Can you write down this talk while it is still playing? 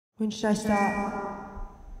When should I start?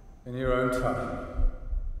 In your own time.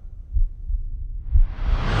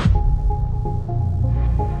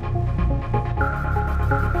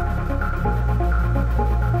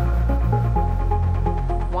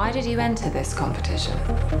 Why did you enter this competition?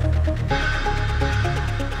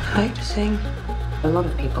 I like to sing. A lot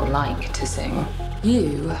of people like to sing.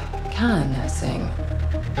 You can sing,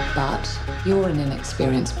 but you're an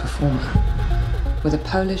inexperienced performer. With a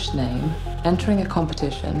Polish name, entering a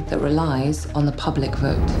competition that relies on the public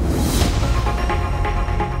vote.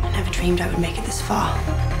 I never dreamed I would make it this far.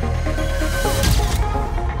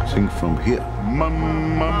 Sing from here. Mum,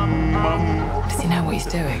 mum, mum. Does he know what he's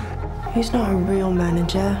doing? He's not a real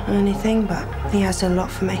manager or anything, but he has a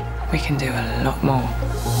lot for me. We can do a lot more.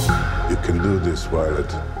 You can do this,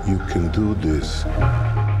 Violet. You can do this.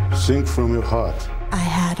 Sing from your heart. I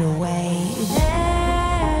had a way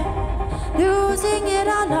there, losing it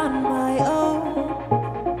all on my own.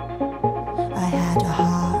 I had a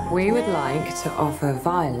heart. We would like to offer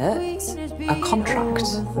Violet a contract,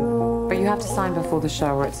 but you have to sign before the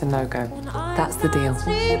show or it's a no-go. That's the deal.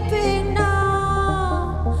 Sleeping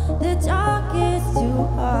now, the dark is too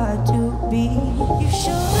hard to be. You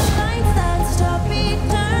show the lights that stop me,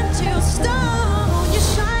 turn to stone. You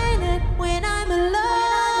shine it when I'm alone.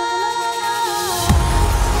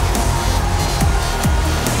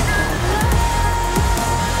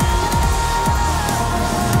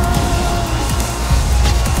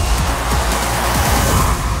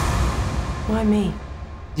 Why me?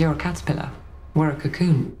 You're a caterpillar. We're a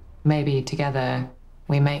cocoon. Maybe together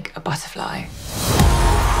we make a butterfly.